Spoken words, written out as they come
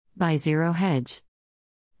By Zero Hedge.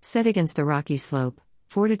 Set against a rocky slope,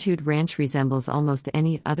 Fortitude Ranch resembles almost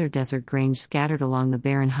any other desert grange scattered along the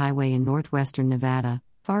barren highway in northwestern Nevada,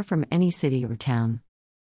 far from any city or town.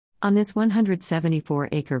 On this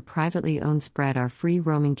 174-acre privately owned spread are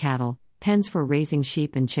free-roaming cattle, pens for raising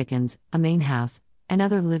sheep and chickens, a main house, and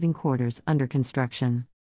other living quarters under construction.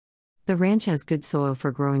 The ranch has good soil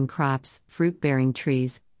for growing crops, fruit-bearing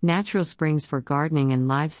trees, natural springs for gardening and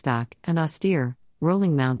livestock, and austere,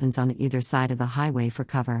 rolling mountains on either side of the highway for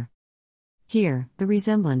cover. Here, the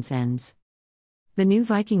resemblance ends. The new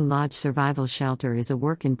Viking Lodge Survival Shelter is a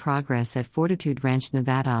work in progress at Fortitude Ranch,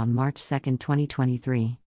 Nevada on March 2,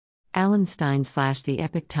 2023. Alan Stein / The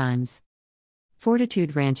Epoch Times.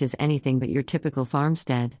 Fortitude Ranch is anything but your typical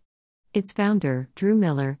farmstead. Its founder, Drew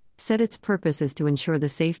Miller, said its purpose is to ensure the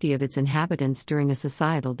safety of its inhabitants during a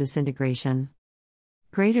societal disintegration.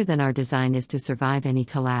 Greater than our design is to survive any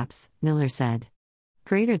collapse, Miller said.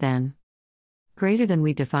 Greater than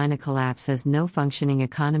we define a collapse as no functioning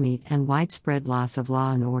economy and widespread loss of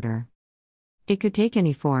law and order. It could take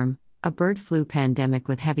any form: a bird flu pandemic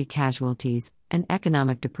with heavy casualties, an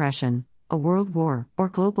economic depression, a world war, or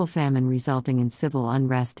global famine resulting in civil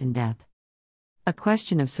unrest and death. A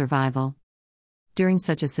question of survival. During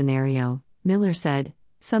such a scenario, Miller said,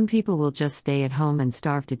 some people will just stay at home and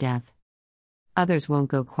starve to death. Others won't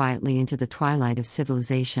go quietly into the twilight of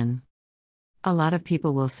civilization. A lot of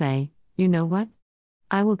people will say, you know what?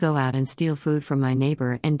 I will go out and steal food from my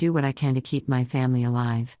neighbor and do what I can to keep my family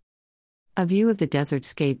alive. A view of the desert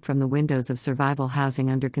scape from the windows of survival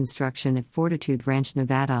housing under construction at Fortitude Ranch,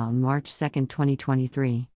 Nevada on March 2,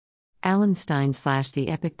 2023. Alan Stein / The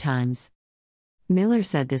Epoch Times. Miller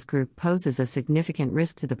said this group poses a significant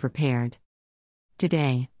risk to the prepared.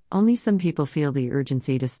 Today, only some people feel the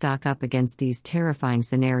urgency to stock up against these terrifying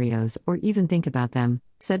scenarios or even think about them,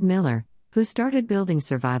 said Miller, who started building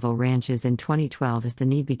survival ranches in 2012 as the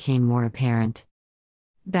need became more apparent.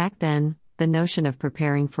 Back then, the notion of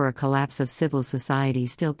preparing for a collapse of civil society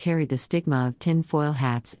still carried the stigma of tinfoil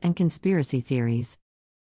hats and conspiracy theories.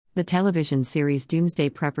 The television series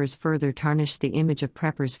Doomsday Preppers further tarnished the image of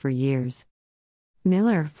preppers for years.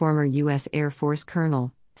 Miller, former U.S. Air Force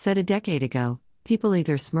colonel, said a decade ago, people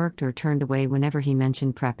either smirked or turned away whenever he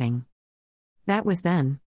mentioned prepping. That was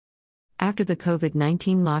then. After the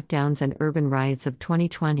COVID-19 lockdowns and urban riots of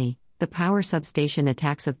 2020, the power substation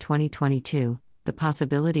attacks of 2022, the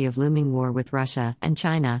possibility of looming war with Russia and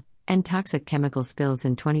China, and toxic chemical spills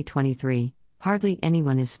in 2023, hardly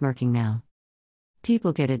anyone is smirking now.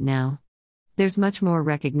 People get it now. There's much more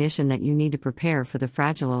recognition that you need to prepare for the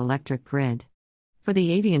fragile electric grid. For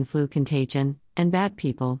the avian flu contagion, and bad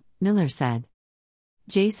people, Miller said.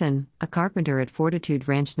 Jason, a carpenter at Fortitude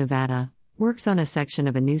Ranch, Nevada, works on a section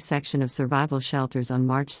of a new section of survival shelters on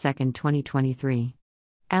March 2, 2023.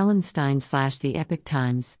 Alan Stein / The Epoch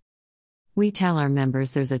Times. We tell our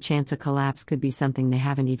members there's a chance a collapse could be something they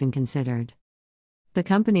haven't even considered. The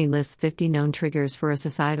company lists 50 known triggers for a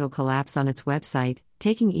societal collapse on its website,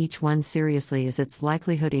 taking each one seriously as its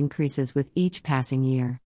likelihood increases with each passing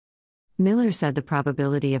year. Miller said the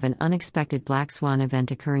probability of an unexpected black swan event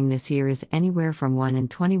occurring this year is anywhere from 1 in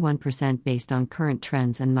 21% based on current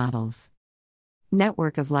trends and models.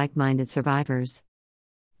 Network of like-minded survivors.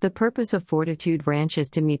 The purpose of Fortitude Ranch is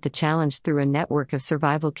to meet the challenge through a network of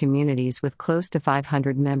survival communities with close to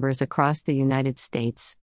 500 members across the United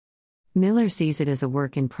States. Miller sees it as a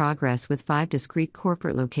work in progress with 5 discrete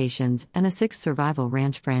corporate locations and a 6th survival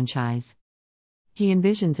ranch franchise. He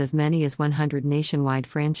envisions as many as 100 nationwide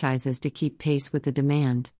franchises to keep pace with the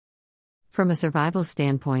demand. From a survival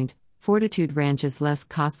standpoint, Fortitude Ranch is less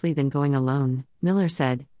costly than going alone, Miller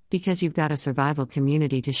said, because you've got a survival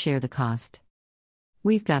community to share the cost.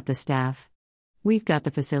 We've got the staff. We've got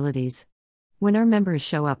the facilities. When our members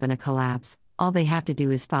show up in a collapse, all they have to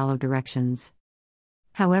do is follow directions.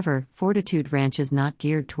 However, Fortitude Ranch is not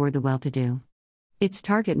geared toward the well-to-do. Its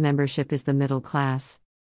target membership is the middle class.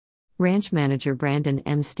 Ranch manager Brandon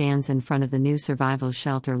M. stands in front of the new survival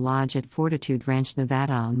shelter lodge at Fortitude Ranch,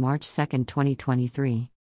 Nevada on March 2, 2023.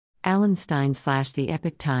 Alan Stein / The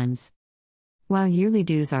Epoch Times. While yearly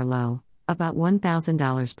dues are low, about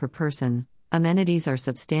 $1,000 per person, amenities are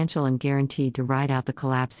substantial and guaranteed to ride out the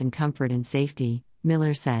collapse in comfort and safety,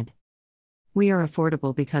 Miller said. We are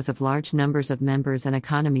affordable because of large numbers of members and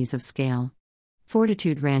economies of scale.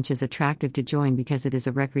 Fortitude Ranch is attractive to join because it is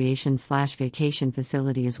a recreation/vacation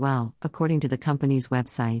facility as well, according to the company's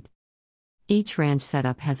website. Each ranch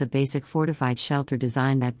setup has a basic fortified shelter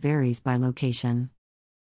design that varies by location.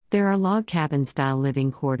 There are log cabin-style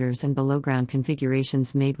living quarters and below-ground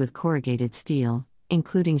configurations made with corrugated steel,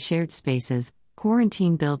 including shared spaces,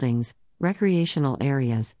 quarantine buildings, recreational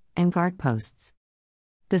areas, and guard posts.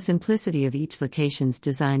 The simplicity of each location's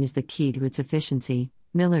design is the key to its efficiency,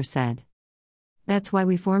 Miller said. That's why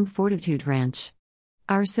we formed Fortitude Ranch.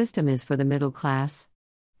 Our system is for the middle class.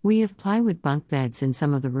 We have plywood bunk beds in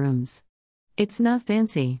some of the rooms. It's not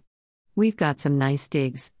fancy. We've got some nice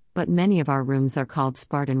digs, but many of our rooms are called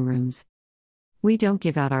Spartan rooms. We don't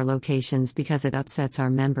give out our locations because it upsets our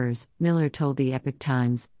members, Miller told the Epoch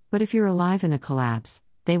Times, but if you're alive in a collapse,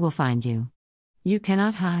 they will find you. You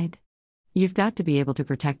cannot hide. You've got to be able to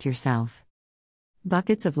protect yourself.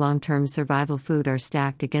 Buckets of long-term survival food are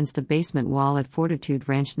stacked against the basement wall at Fortitude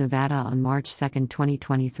Ranch, Nevada on March 2,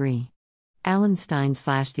 2023. Alan Stein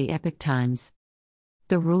 / The Epoch Times.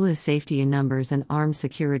 The rule is safety in numbers and armed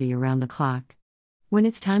security around the clock. When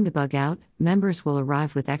it's time to bug out, members will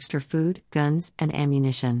arrive with extra food, guns, and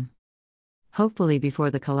ammunition. Hopefully before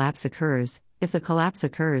the collapse occurs. If the collapse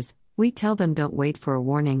occurs, we tell them don't wait for a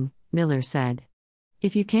warning, Miller said.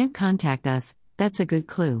 If you can't contact us, that's a good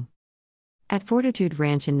clue. At Fortitude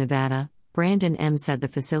Ranch in Nevada, Brandon M. said the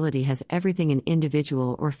facility has everything an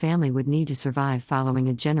individual or family would need to survive following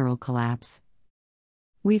a general collapse.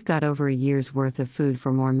 We've got over a year's worth of food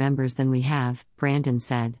for more members than we have, Brandon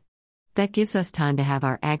said. That gives us time to have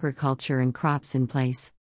our agriculture and crops in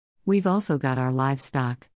place. We've also got our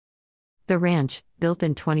livestock. The ranch, built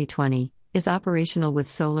in 2020, is operational with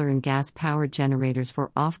solar and gas-powered generators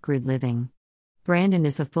for off-grid living. Brandon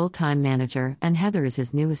is a full-time manager and Heather is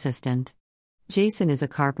his new assistant. Jason is a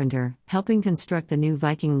carpenter, helping construct the new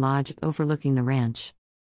Viking Lodge overlooking the ranch.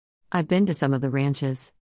 I've been to some of the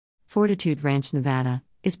ranches. Fortitude Ranch, Nevada,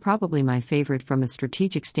 is probably my favorite from a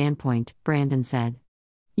strategic standpoint, Brandon said.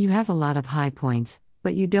 You have a lot of high points,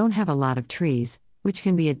 but you don't have a lot of trees, which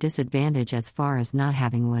can be a disadvantage as far as not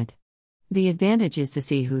having wood. The advantage is to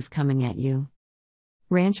see who's coming at you.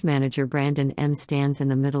 Ranch manager Brandon M. stands in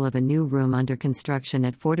the middle of a new room under construction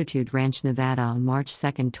at Fortitude Ranch, Nevada on March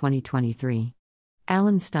 2, 2023.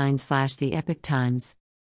 Alan Stein / The Epoch Times.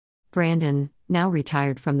 Brandon, now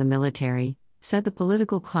retired from the military, said the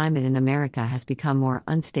political climate in America has become more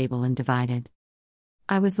unstable and divided.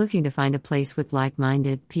 I was looking to find a place with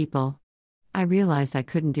like-minded people. I realized I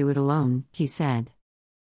couldn't do it alone, he said.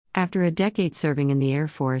 After a decade serving in the Air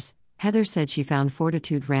Force, Heather said she found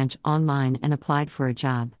Fortitude Ranch online and applied for a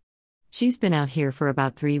job. She's been out here for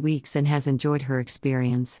about 3 weeks and has enjoyed her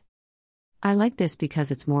experience. I like this because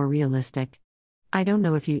it's more realistic. I don't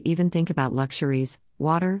know if you even think about luxuries,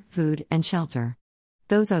 water, food, and shelter.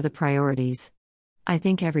 Those are the priorities. I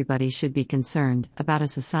think everybody should be concerned about a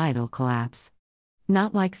societal collapse.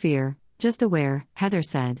 Not like fear, just aware, Heather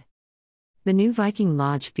said. The new Viking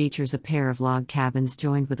Lodge features a pair of log cabins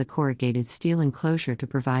joined with a corrugated steel enclosure to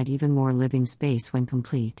provide even more living space when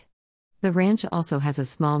complete. The ranch also has a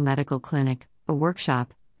small medical clinic, a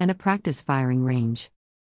workshop, and a practice firing range.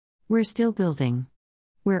 We're still building.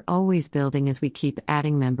 We're always building as we keep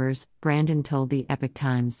adding members, Brandon told the Epoch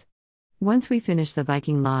Times. Once we finish the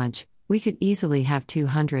Viking Lodge, we could easily have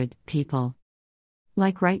 200 people.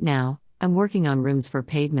 Like right now, I'm working on rooms for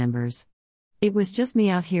paid members. It was just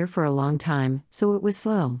me out here for a long time, so it was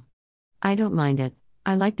slow. I don't mind it,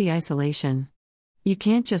 I like the isolation. You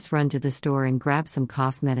can't just run to the store and grab some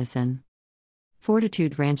cough medicine.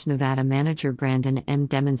 Fortitude Ranch, Nevada manager Brandon M.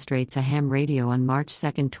 demonstrates a ham radio on March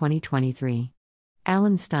 2, 2023.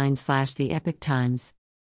 Alan Stein / The Epoch Times.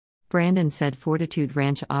 Brandon said Fortitude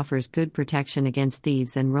Ranch offers good protection against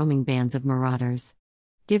thieves and roaming bands of marauders.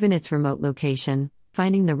 Given its remote location,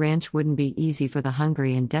 finding the ranch wouldn't be easy for the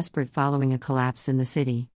hungry and desperate following a collapse in the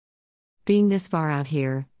city. Being this far out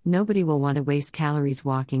here, nobody will want to waste calories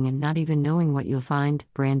walking and not even knowing what you'll find,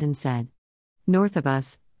 Brandon said. North of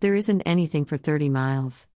us, there isn't anything for 30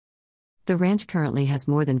 miles. The ranch currently has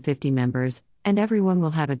more than 50 members, and everyone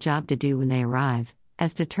will have a job to do when they arrive,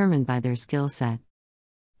 as determined by their skill set.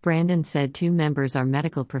 Brandon said 2 members are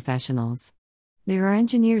medical professionals. There are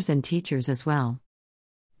engineers and teachers as well.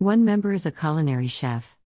 1 member is a culinary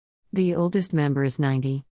chef. The oldest member is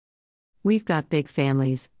 90. We've got big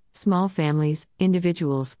families, small families,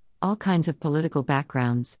 individuals, all kinds of political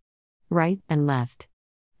backgrounds. Right and left.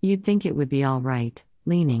 You'd think it would be all right,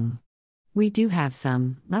 leaning. We do have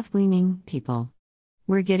some left-leaning people.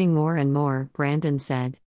 We're getting more and more, Brandon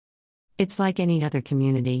said. It's like any other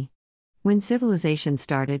community. When civilization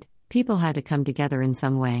started, people had to come together in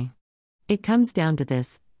some way. It comes down to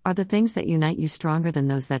this: are the things that unite you stronger than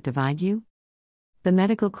those that divide you? The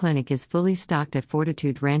medical clinic is fully stocked at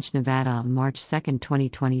Fortitude Ranch, Nevada on March 2,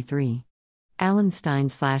 2023. Alan Stein /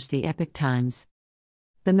 The Epoch Times.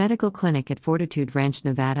 The medical clinic at Fortitude Ranch,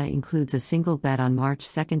 Nevada includes a single bed on March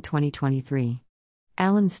 2, 2023.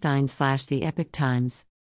 Alan Stein / The Epoch Times.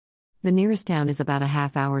 The nearest town is about a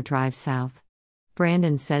half-hour drive south.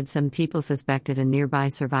 Brandon said some people suspected a nearby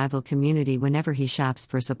survival community whenever he shops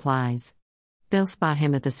for supplies. They'll spot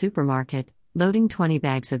him at the supermarket, loading 20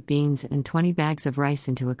 bags of beans and 20 bags of rice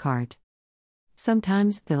into a cart.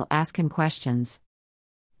 Sometimes they'll ask him questions.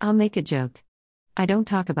 I'll make a joke. I don't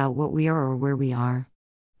talk about what we are or where we are.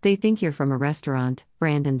 They think you're from a restaurant,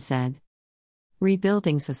 Brandon said.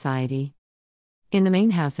 Rebuilding society. In the main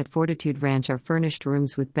house at Fortitude Ranch are furnished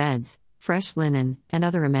rooms with beds, fresh linen, and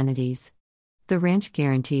other amenities. The ranch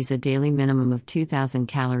guarantees a daily minimum of 2,000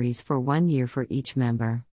 calories for 1 year for each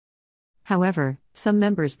member. However, some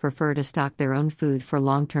members prefer to stock their own food for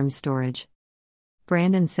long-term storage.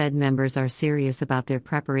 Brandon said members are serious about their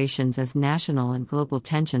preparations as national and global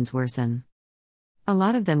tensions worsen. A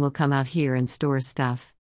lot of them will come out here and store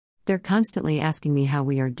stuff. They're constantly asking me how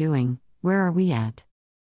we are doing, where are we at?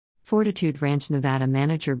 Fortitude Ranch, Nevada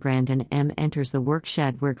manager Brandon M. enters the work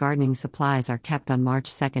shed where gardening supplies are kept on March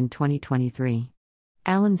 2, 2023.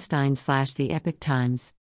 Alan Stein / The Epoch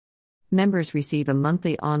Times. Members receive a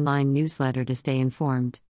monthly online newsletter to stay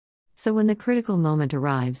informed. So when the critical moment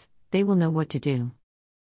arrives, they will know what to do.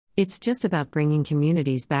 It's just about bringing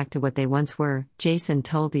communities back to what they once were, Jason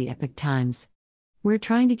told The Epoch Times. We're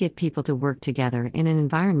trying to get people to work together in an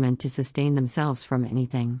environment to sustain themselves from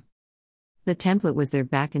anything. The template was there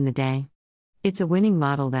back in the day. It's a winning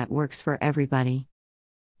model that works for everybody.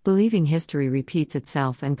 Believing history repeats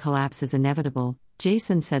itself and collapse is inevitable,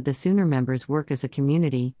 Jason said the sooner members work as a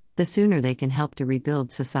community, the sooner they can help to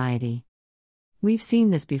rebuild society. We've seen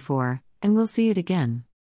this before, and we'll see it again.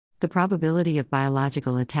 The probability of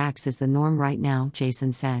biological attacks is the norm right now,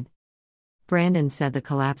 Jason said. Brandon said the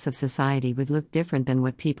collapse of society would look different than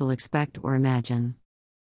what people expect or imagine.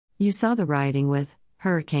 You saw the rioting with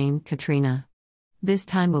Hurricane Katrina. This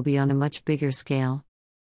time will be on a much bigger scale.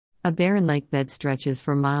 A barren lake bed stretches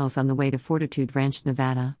for miles on the way to Fortitude Ranch,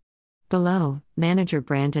 Nevada. Below, manager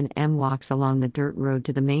Brandon M. walks along the dirt road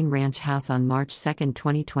to the main ranch house on March 2,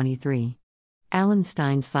 2023. Alan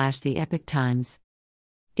Stein / The Epoch Times.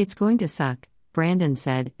 It's going to suck, Brandon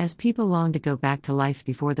said, as people long to go back to life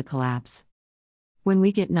before the collapse. When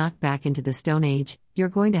we get knocked back into the Stone Age, you're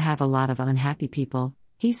going to have a lot of unhappy people,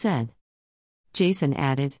 he said. Jason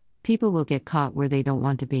added, people will get caught where they don't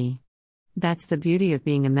want to be. That's the beauty of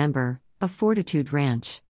being a member of Fortitude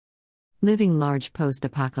Ranch. Living large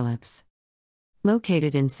post-apocalypse.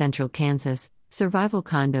 Located in central Kansas, Survival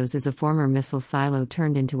Condos is a former missile silo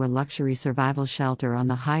turned into a luxury survival shelter on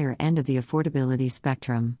the higher end of the affordability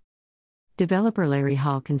spectrum. Developer Larry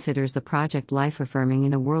Hall considers the project life-affirming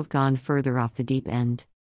in a world gone further off the deep end.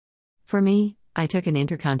 For me, I took an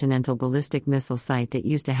intercontinental ballistic missile site that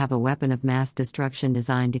used to have a weapon of mass destruction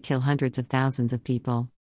designed to kill hundreds of thousands of people.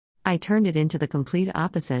 I turned it into the complete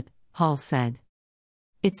opposite, Hall said.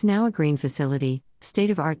 It's now a green facility,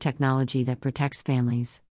 state-of-art technology that protects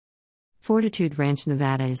families. Fortitude Ranch,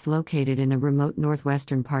 Nevada is located in a remote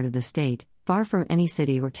northwestern part of the state, far from any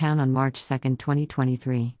city or town on March 2,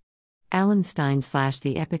 2023. Alan Stein /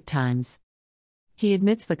 The Epoch Times. He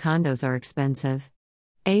admits the condos are expensive.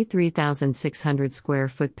 A 3,600 square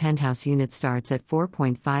foot penthouse unit starts at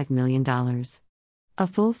 $4.5 million. A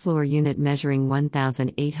full floor unit measuring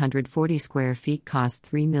 1,840 square feet costs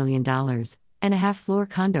 $3 million, and a half floor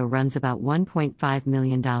condo runs about $1.5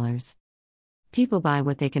 million. People buy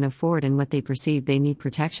what they can afford and what they perceive they need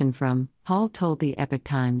protection from, Hall told The Epoch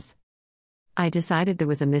Times. I decided there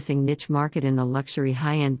was a missing niche market in the luxury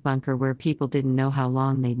high-end bunker where people didn't know how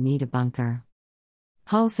long they'd need a bunker.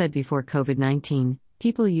 Hall said before COVID-19,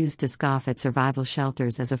 people used to scoff at survival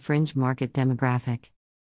shelters as a fringe market demographic.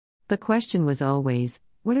 The question was always,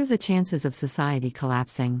 what are the chances of society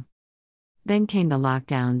collapsing? Then came the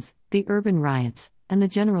lockdowns, the urban riots, and the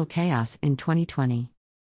general chaos in 2020.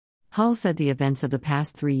 Hall said the events of the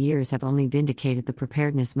past 3 years have only vindicated the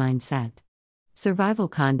preparedness mindset. Survival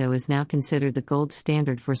condo is now considered the gold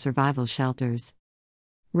standard for survival shelters.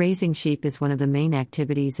 Raising sheep is one of the main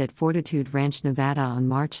activities at Fortitude Ranch, Nevada on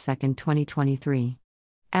March 2, 2023.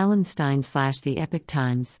 Alan Stein / The Epoch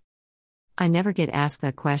Times. I never get asked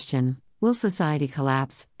that question, will society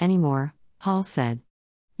collapse, anymore, Hall said.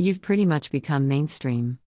 You've pretty much become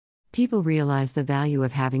mainstream. People realize the value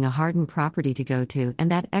of having a hardened property to go to and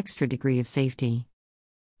that extra degree of safety.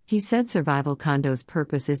 He said survival condos'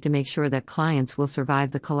 purpose is to make sure that clients will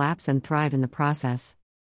survive the collapse and thrive in the process.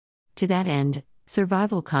 To that end,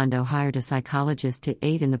 Survival Condo hired a psychologist to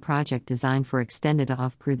aid in the project designed for extended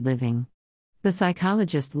off-grid living. The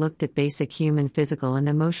psychologist looked at basic human physical and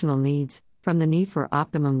emotional needs, from the need for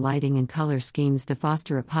optimum lighting and color schemes to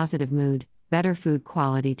foster a positive mood, better food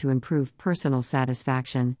quality to improve personal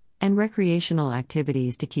satisfaction, and recreational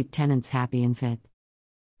activities to keep tenants happy and fit.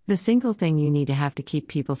 The single thing you need to have to keep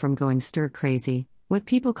people from going stir-crazy, what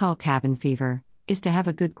people call cabin fever, is to have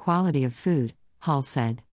a good quality of food, Hall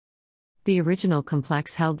said. The original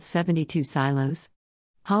complex held 72 silos.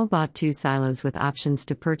 Hall bought 2 silos with options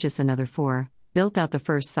to purchase another 4, built out the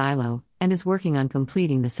first silo, and is working on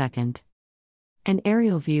completing the second. An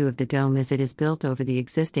aerial view of the dome as it is built over the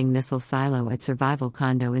existing missile silo at Survival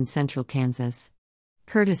Condo in central Kansas.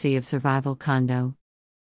 Courtesy of Survival Condo.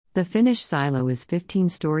 The finished silo is 15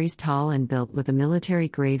 stories tall and built with a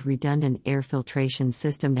military-grade redundant air filtration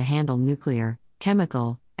system to handle nuclear,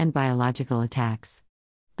 chemical, and biological attacks.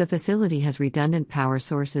 The facility has redundant power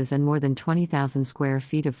sources and more than 20,000 square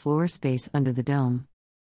feet of floor space under the dome.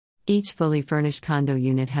 Each fully furnished condo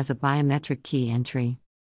unit has a biometric key entry.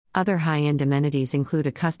 Other high-end amenities include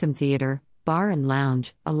a custom theater, bar and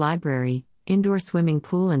lounge, a library, indoor swimming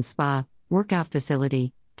pool and spa, workout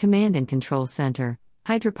facility, command and control center,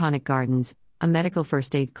 hydroponic gardens, a medical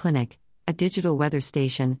first aid clinic, a digital weather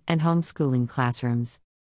station, and homeschooling classrooms.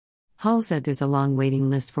 Hall said there's a long waiting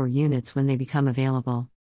list for units when they become available.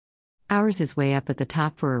 Ours is way up at the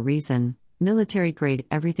top for a reason, military-grade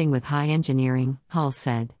everything with high engineering, Hall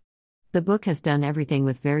said. The book has done everything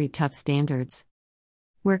with very tough standards.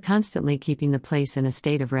 We're constantly keeping the place in a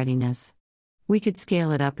state of readiness. We could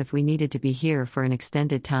scale it up if we needed to be here for an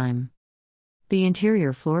extended time. The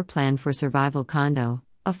interior floor plan for Survival Condo,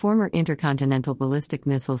 a former intercontinental ballistic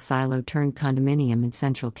missile silo turned condominium in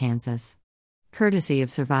central Kansas. Courtesy of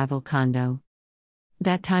Survival Condo.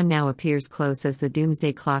 That time now appears close as the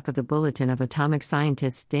doomsday clock of the Bulletin of Atomic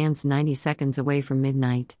Scientists stands 90 seconds away from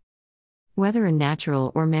midnight. Whether a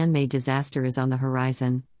natural or man-made disaster is on the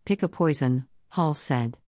horizon, pick a poison, Hall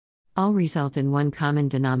said. All result in one common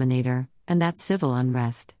denominator, and that's civil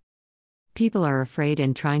unrest. People are afraid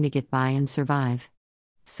and trying to get by and survive.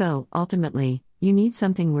 So, ultimately, you need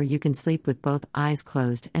something where you can sleep with both eyes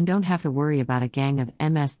closed and don't have to worry about a gang of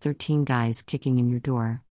MS-13 guys kicking in your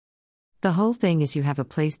door. The whole thing is you have a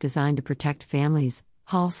place designed to protect families,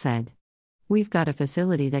 Hall said. We've got a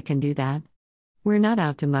facility that can do that. We're not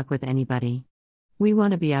out to muck with anybody. We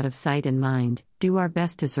want to be out of sight and mind, do our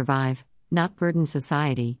best to survive, not burden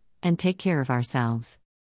society, and take care of ourselves.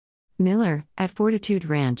 Miller, at Fortitude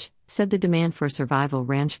Ranch, said the demand for survival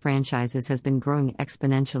ranch franchises has been growing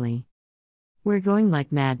exponentially. We're going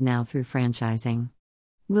like mad now through franchising.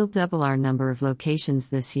 We'll double our number of locations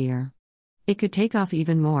this year. It could take off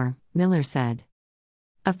even more, Miller said.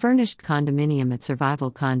 A furnished condominium at Survival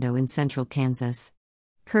Condo in central Kansas.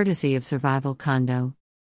 Courtesy of Survival Condo.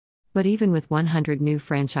 But even with 100 new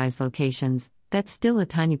franchise locations, that's still a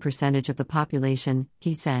tiny percentage of the population,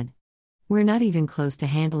 he said. We're not even close to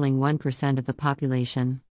handling 1% of the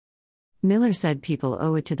population. Miller said people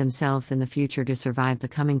owe it to themselves in the future to survive the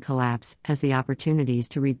coming collapse, as the opportunities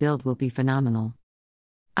to rebuild will be phenomenal.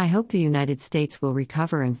 I hope the United States will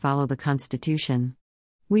recover and follow the Constitution.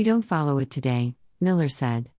 We don't follow it today, Miller said.